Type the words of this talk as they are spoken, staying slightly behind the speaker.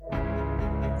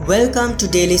Welcome to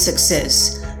Daily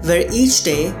Success, where each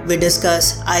day we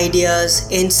discuss ideas,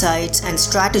 insights, and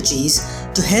strategies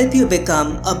to help you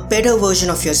become a better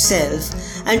version of yourself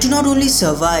and to not only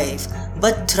survive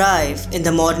but thrive in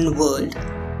the modern world.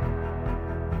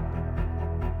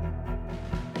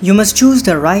 You must choose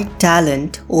the right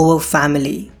talent over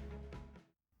family.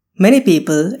 Many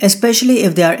people, especially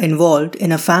if they are involved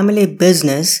in a family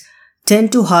business,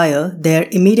 tend to hire their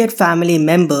immediate family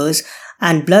members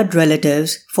and blood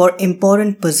relatives for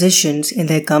important positions in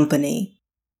their company.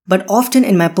 But often,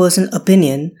 in my personal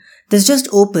opinion, this just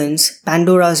opens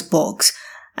Pandora's box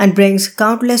and brings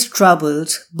countless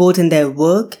troubles both in their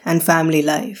work and family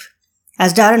life.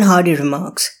 As Darren Hardy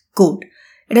remarks, quote,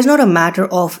 "It is not a matter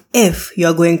of if you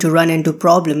are going to run into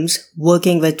problems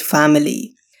working with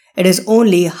family. It is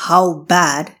only how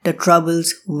bad the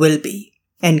troubles will be."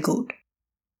 End quote.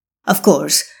 Of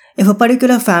course, if a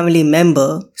particular family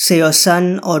member, say your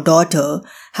son or daughter,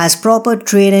 has proper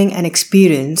training and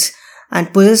experience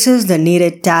and possesses the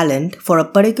needed talent for a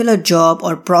particular job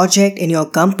or project in your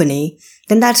company,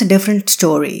 then that's a different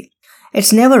story.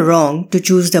 It's never wrong to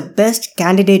choose the best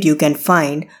candidate you can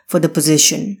find for the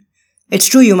position. It's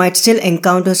true you might still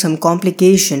encounter some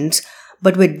complications,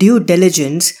 but with due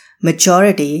diligence,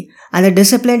 maturity, and the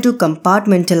discipline to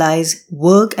compartmentalize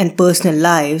work and personal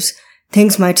lives,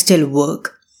 things might still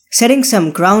work. Setting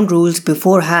some ground rules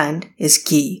beforehand is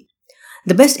key.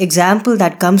 The best example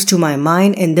that comes to my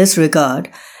mind in this regard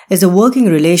is the working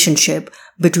relationship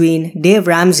between Dave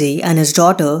Ramsey and his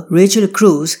daughter Rachel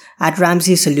Cruz at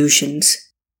Ramsey Solutions.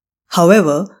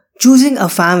 However, choosing a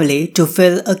family to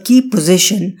fill a key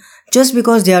position just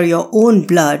because they are your own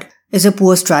blood is a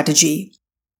poor strategy.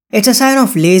 It's a sign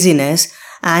of laziness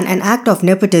and an act of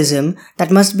nepotism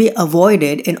that must be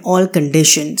avoided in all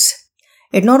conditions.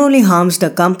 It not only harms the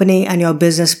company and your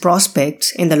business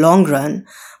prospects in the long run,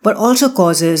 but also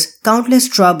causes countless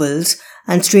troubles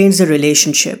and strains the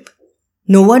relationship.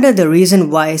 No wonder the reason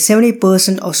why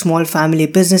 70% of small family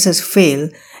businesses fail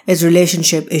is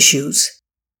relationship issues.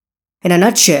 In a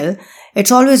nutshell, it's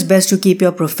always best to keep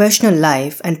your professional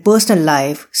life and personal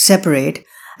life separate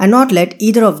and not let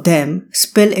either of them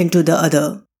spill into the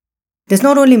other. This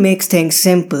not only makes things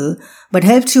simple, but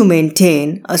helps you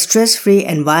maintain a stress-free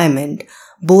environment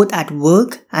both at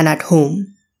work and at home.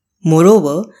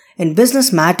 Moreover, in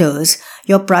business matters,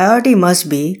 your priority must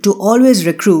be to always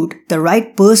recruit the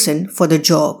right person for the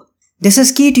job. This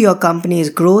is key to your company's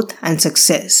growth and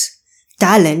success.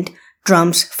 Talent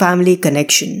trumps family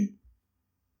connection.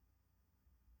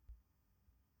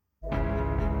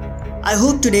 I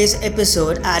hope today's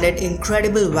episode added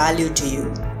incredible value to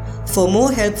you. For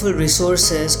more helpful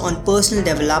resources on personal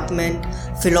development,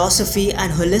 philosophy,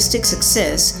 and holistic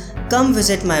success, come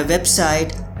visit my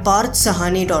website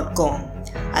parthsahani.com.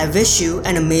 I wish you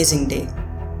an amazing day.